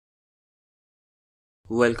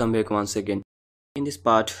Welcome back once again. In this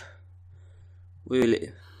part, we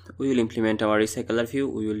will implement our recycler view.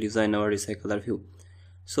 We will design our recycler view.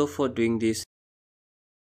 So for doing this,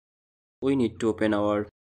 we need to open our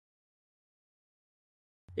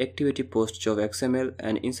activity post of XML,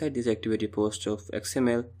 and inside this activity post of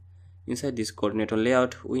XML, inside this coordinator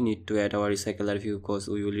layout, we need to add our recycler view because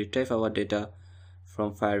we will retrieve our data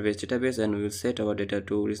from FireBase database and we will set our data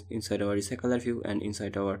to inside our recycler view and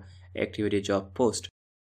inside our activity job post.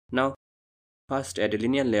 Now first add a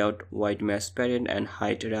linear layout, white mesh parent and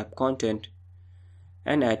height wrap content,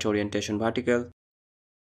 and add orientation vertical.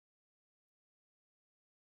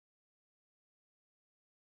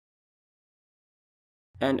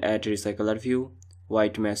 And add recycler view,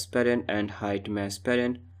 white mesh parent and height mesh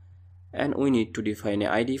parent, and we need to define an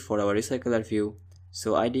ID for our recycler view.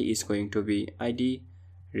 So ID is going to be ID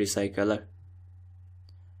recycler.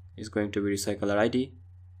 Is going to be recycler ID,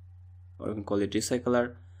 or we can call it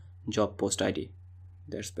recycler job post ID.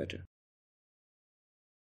 That's better.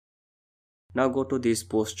 Now go to this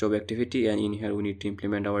post job activity, and in here we need to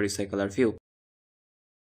implement our recycler view.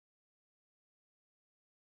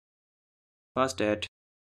 First add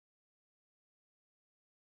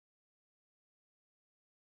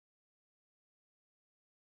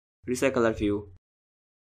recycler view.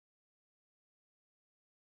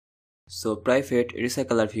 So private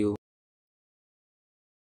recycler view.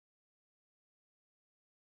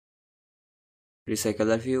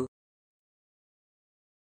 Recycler view.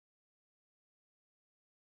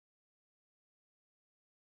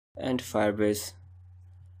 And FireBase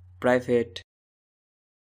private.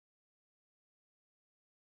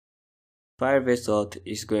 FireBase auth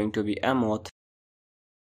is going to be mauth.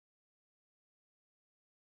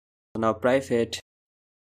 So now private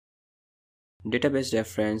database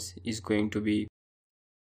reference is going to be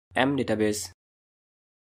mdatabase.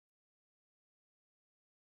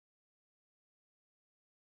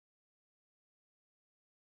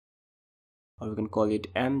 Or we can call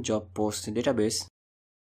it mjob post database.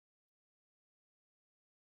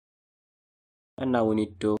 And now we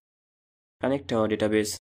need to connect our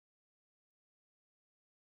database.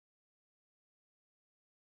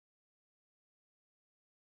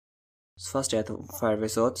 So first add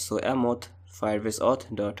FireBase auth. So mauth FireBase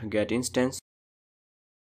auth dot get instance.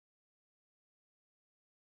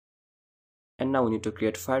 And now we need to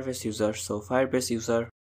create FireBase user. So FireBase user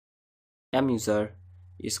muser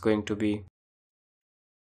is going to be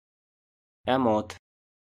mauth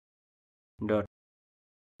dot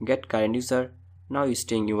get current user. Now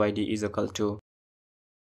string UID is equal to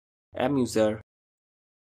muser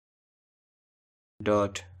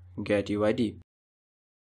dot get UID.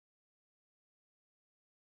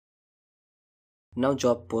 Now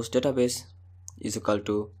job post database is equal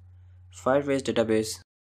to FireBase database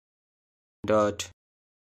dot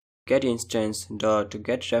get instance dot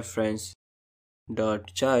get reference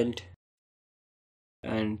dot child,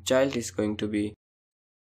 and child is going to be,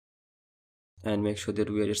 and make sure that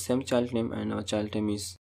we are the same child name, and our child name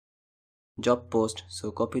is job post.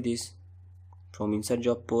 So copy this from inside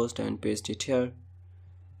job post and paste it here,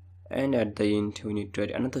 and at the end we need to add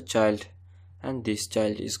another child, and this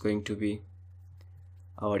child is going to be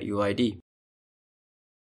our UID.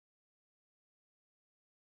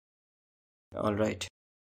 Alright.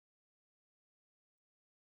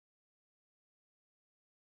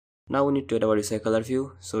 Now we need to add our recycler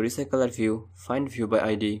view. So recycler view, find view by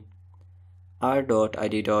ID,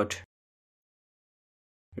 r.id dot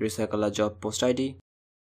recycler job post ID,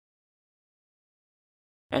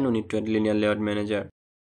 and we need to add linear layout manager.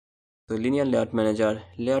 So linear layout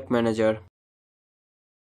manager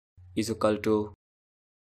is equal to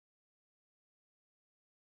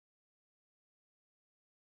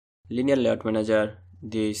linear layout manager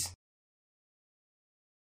this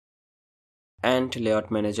and layout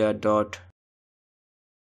manager dot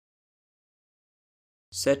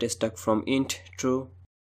set stack from int true,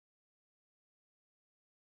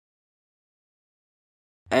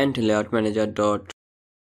 and layout manager dot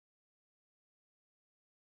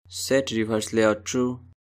set reverse layout true.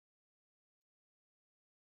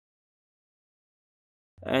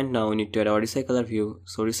 And now we need to add our recycler view.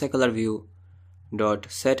 So recycler view dot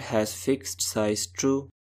set has fixed size true,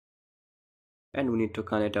 and we need to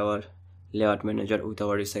connect our layout manager with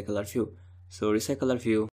our recycler view. So recycler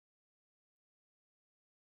view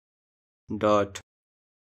dot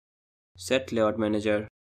set layout manager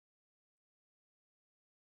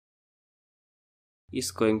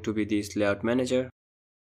is going to be this layout manager.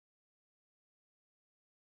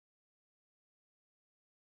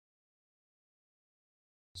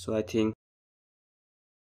 So I think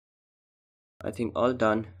all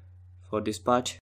done for this part.